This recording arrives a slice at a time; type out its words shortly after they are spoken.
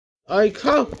I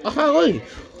can't read.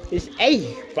 It's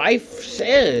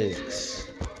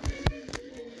 856.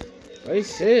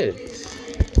 56.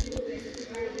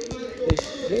 It's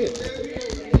 6.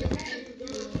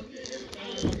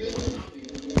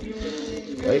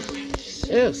 Wait,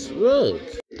 6. Look.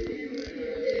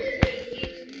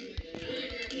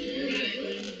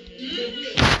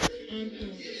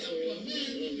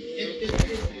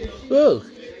 Look.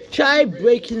 Try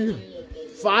breaking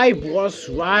 5 was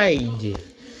right.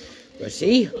 But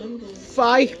see,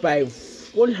 5 by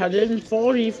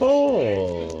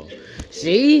 144.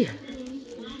 See?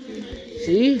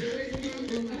 See?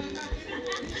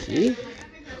 See?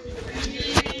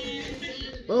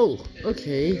 Oh,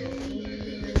 okay.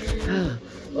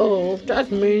 Oh,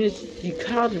 that means you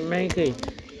can't make it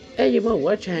any more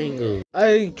rectangle.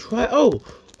 I try. Oh,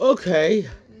 okay.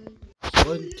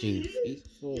 1, 2, 3,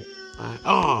 4, 5.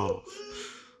 Oh.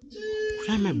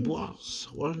 Try my boss.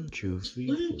 1, 2,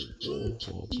 3, 4,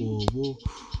 4.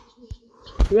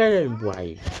 Red and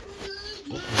white.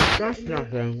 Okay, that's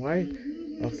not red and white.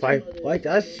 5 white.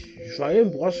 That's try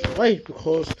and boss white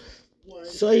because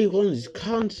ones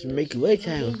can't make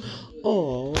rectangle.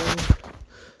 Oh,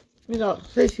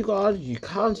 since you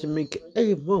can't make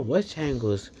any more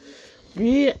rectangles.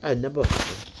 We are number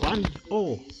 1.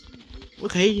 Oh,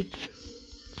 okay.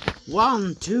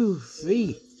 1, 2,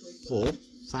 3, 4,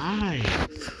 5.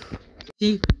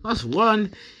 See, plus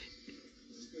 1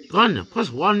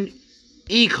 plus 1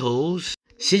 equals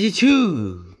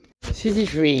 62.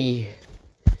 63.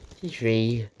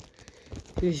 63.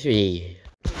 63.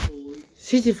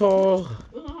 64.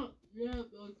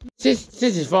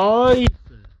 65.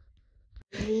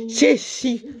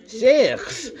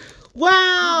 66.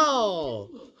 Wow!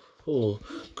 Oh,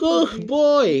 good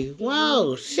boy!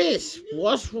 Wow, 6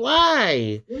 was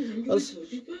right.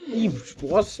 He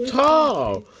was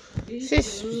tall.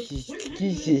 6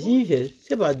 is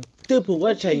about double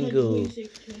rectangle.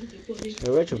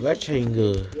 A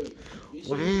rectangle.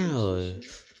 Wow.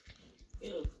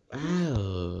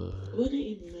 Wow.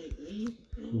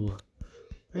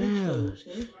 Wow.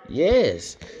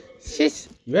 Yes. 6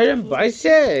 written by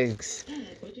 6.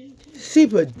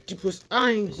 Super duper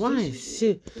iron. Why?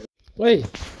 Wait,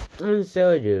 I'm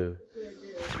sorry.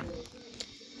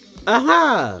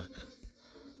 Aha!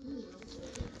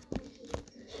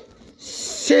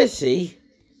 Sissy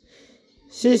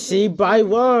by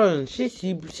 1.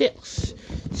 66.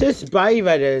 6 by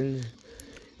 11.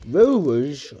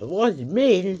 Rulers. What do you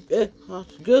mean?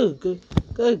 Go.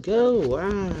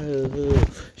 Wow.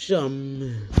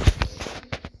 Some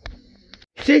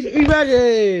 6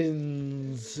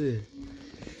 11s.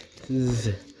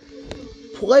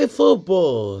 Play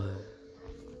football.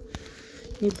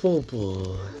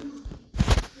 Football.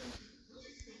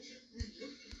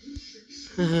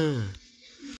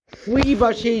 3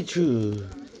 by 2.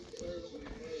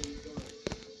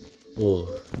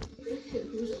 Oh.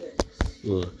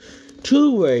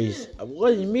 2 ways.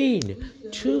 What do you mean?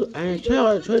 2 and 2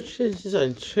 and 2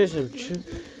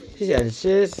 and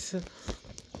 6.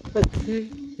 But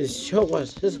this show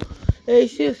was this.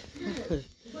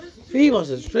 3 was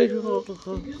a straight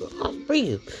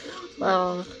speed.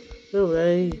 Well, no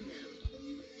way.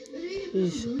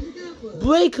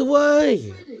 Break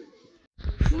away.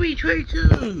 3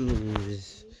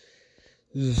 22s.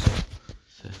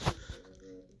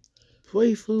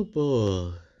 Play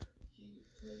football.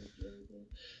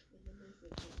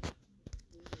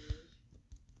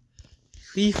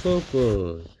 Play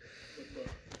football.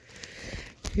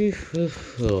 Play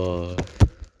football.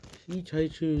 3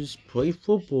 22s. Play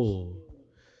football.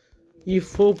 Play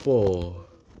football.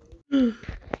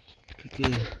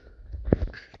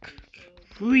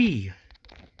 3.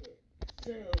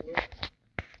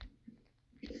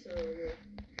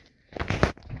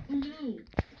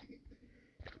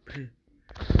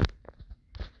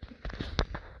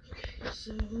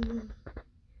 So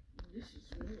this is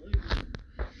really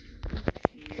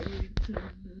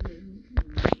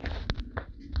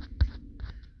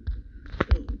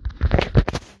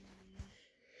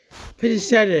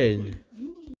 57.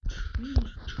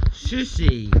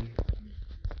 Sissy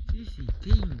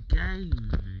game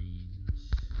games.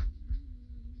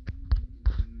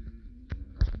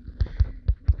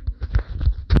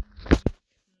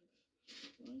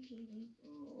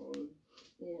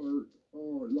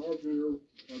 Love you.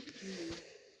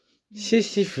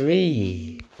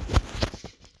 63.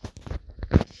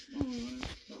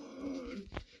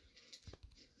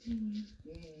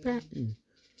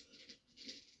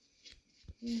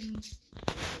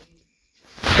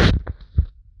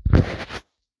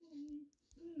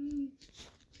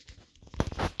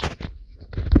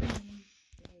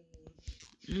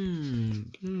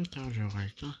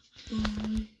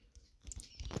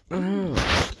 Oh.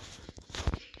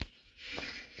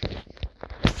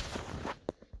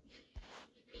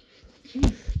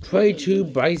 22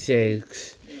 by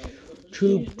 6.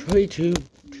 22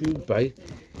 by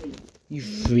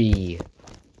 3.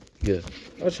 Yeah.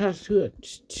 I'll try to do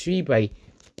it. 3 by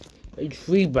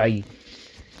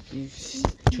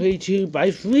 22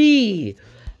 by 3.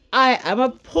 I am a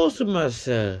possmus.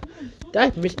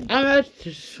 That means I'm out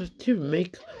to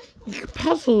make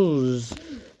puzzles.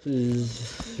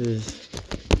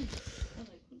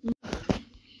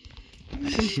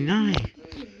 69.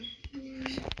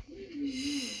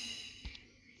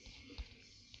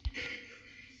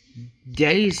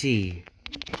 Daisy.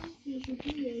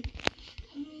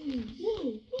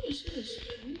 Whoa, what is this?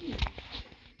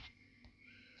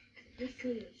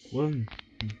 1,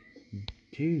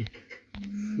 2,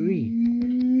 3.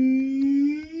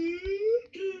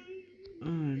 Oh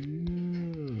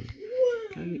no.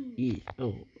 Can you eat?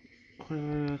 Oh,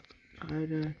 kind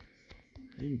of,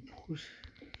 and push.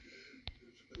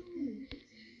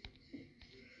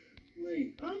 Wait,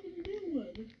 I'm gonna do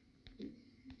one.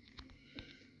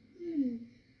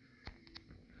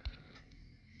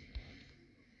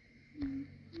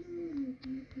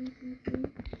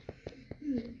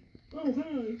 Oh,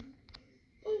 hi.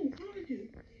 Oh, hi, dude.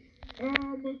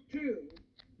 I'm a 2.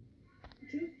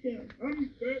 Yeah, I'm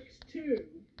Bex 2.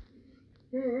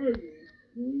 Where are you?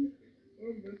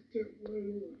 I'm a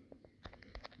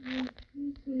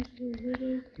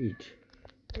Eat.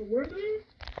 A weather?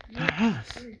 Yes.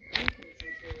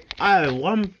 I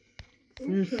want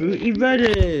through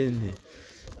 11.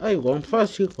 I want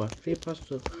plus 2 plus 3 plus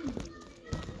 2.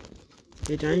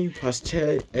 9 plus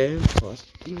 10 and plus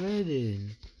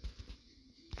 11.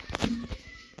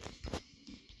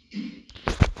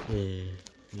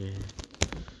 Yeah.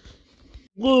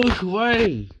 Look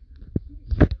away.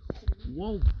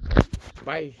 1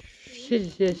 by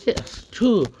 6,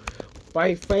 2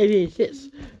 by 5, 6,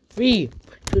 3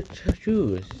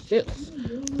 2, 6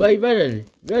 by 11,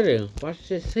 by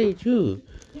 2, 3,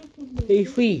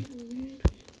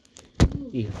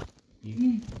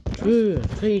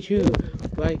 22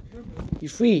 by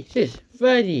 3, 6,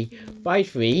 30 by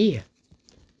 3,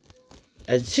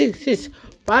 and 6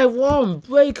 by 1.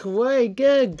 Break away,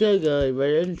 good,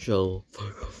 residential.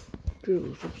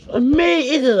 Me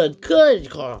is a good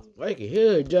car. Like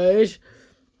here, guys.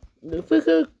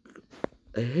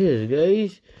 Here,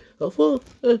 guys.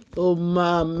 Oh,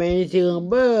 my amazing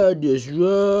bird is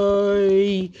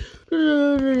right.